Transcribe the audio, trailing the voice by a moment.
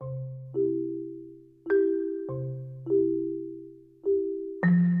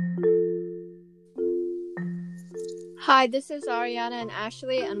Hi, this is Ariana and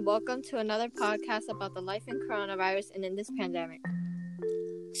Ashley, and welcome to another podcast about the life in coronavirus and in this pandemic.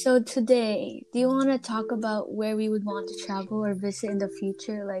 So today, do you want to talk about where we would want to travel or visit in the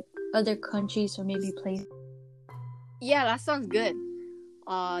future, like other countries or maybe places? Yeah, that sounds good.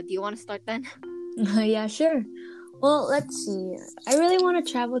 Do you want to start then? Yeah, sure. Well, let's see. I really want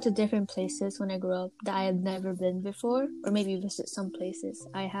to travel to different places when I grow up that I have never been before, or maybe visit some places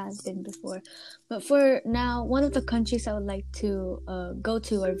I have been before. But for now, one of the countries I would like to go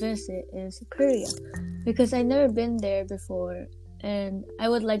to or visit is Korea, because I've never been there before, and I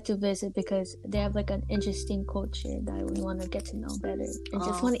would like to visit because they have like an interesting culture that I would want to get to know better and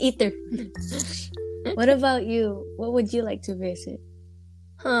just want to eat their food. What about you? What would you like to visit?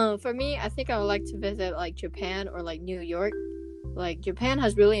 For me, I think I would like to visit like Japan or like New York. Like Japan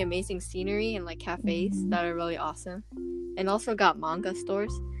has really amazing scenery and like cafes that are really awesome, and also got manga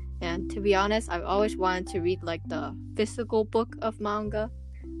stores. And to be honest, I've always wanted to read like the physical book of manga,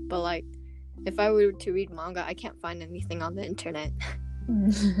 but like if I were to read manga, I can't find anything on the internet.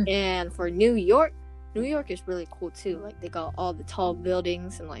 And for New York is really cool too. Like they got all the tall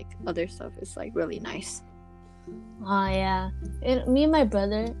buildings and like other stuff is like really nice. Oh yeah, me and my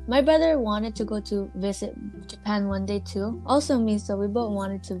brother wanted to go to visit Japan one day too. Also me, so we both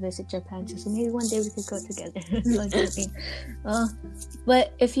wanted to visit Japan too. So maybe one day we could go together.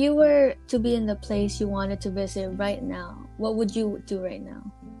 But if you were to be in the place you wanted to visit right now, what would you do right now?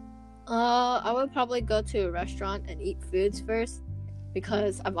 I would probably go to a restaurant and eat foods first,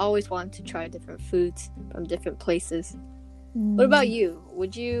 because I've always wanted to try different foods from different places. What about you?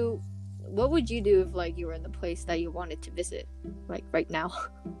 What would you do if like you were in the place that you wanted to visit, like right now?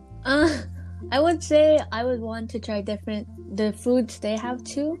 I would say I would want to try the foods they have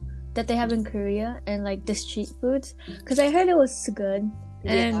too, that they have in Korea, and like the street foods, because I heard it was good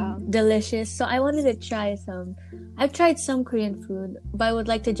and delicious. So I wanted to try some. I've tried some Korean food, but I would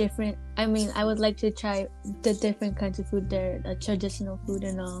like to try the different kinds of food there, the traditional food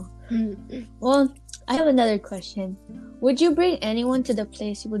and all. Well, I have another question. Would you bring anyone to the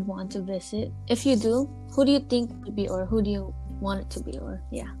place you would want to visit? If you do, who do you think it would be, or who do you want it to be, or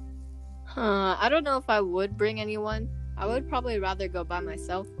yeah? I don't know if I would bring anyone. I would probably rather go by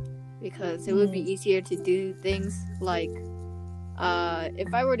myself, because it would be easier to do things like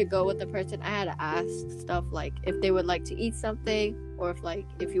if I were to go with the person, I had to ask stuff like if they would like to eat something, or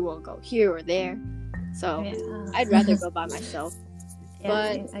if you will go here or there. So I'd rather go by myself.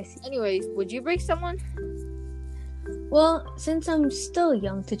 But I see. Anyways, would you bring someone? Well, since I'm still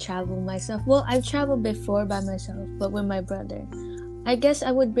young to travel myself, I've traveled before by myself, but with my brother. I guess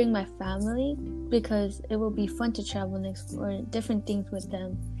I would bring my family, because it will be fun to travel and explore different things with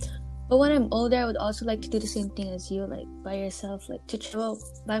them. But when I'm older, I would also like to do the same thing as you, like by yourself, like to travel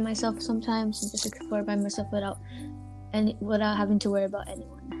by myself sometimes and just explore by myself without having to worry about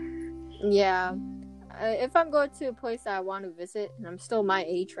anyone. Yeah. If I'm going to a place that I want to visit and I'm still my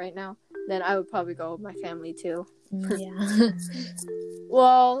age right now, then I would probably go with my family too. Yeah.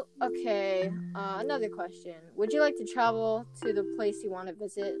 Well, okay. Another question. Would you like to travel to the place you want to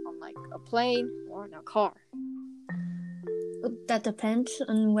visit on like a plane or in a car? That depends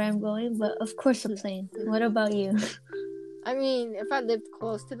on where I'm going, but of course a plane. What about you? I mean, if I lived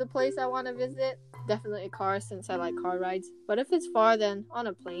close to the place I want to visit, definitely a car, since I like car rides. But if it's far, then on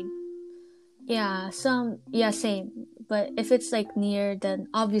a plane. Yeah, same. But if it's like near, then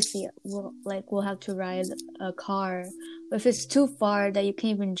obviously we'll have to ride a car. But if it's too far that you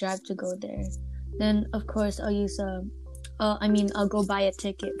can't even drive to go there, then of course I'll go buy a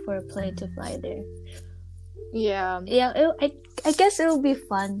ticket for a plane to fly there. Yeah. Yeah, I guess it'll be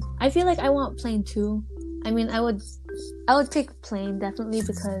fun. I feel like I want plane too. I mean, I would pick plane definitely,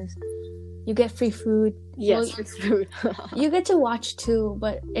 because you get free food. Yes, it's food. You get to watch too,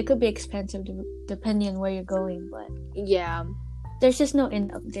 but it could be expensive depending on where you're going. But yeah, there's just no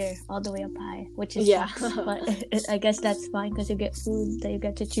end up there, all the way up high, which is sucks. But I guess that's fine, because you get food that you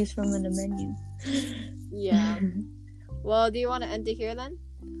get to choose from in the menu. Yeah. Well, do you want to end it here then?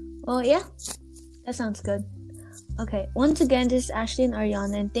 Well, yeah, that sounds good. Okay, once again, this is Ashley and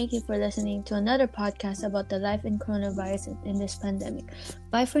Ariana, and thank you for listening to another podcast about the life in coronavirus in this pandemic.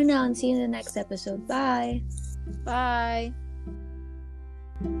 Bye for now, and see you in the next episode. Bye! Bye!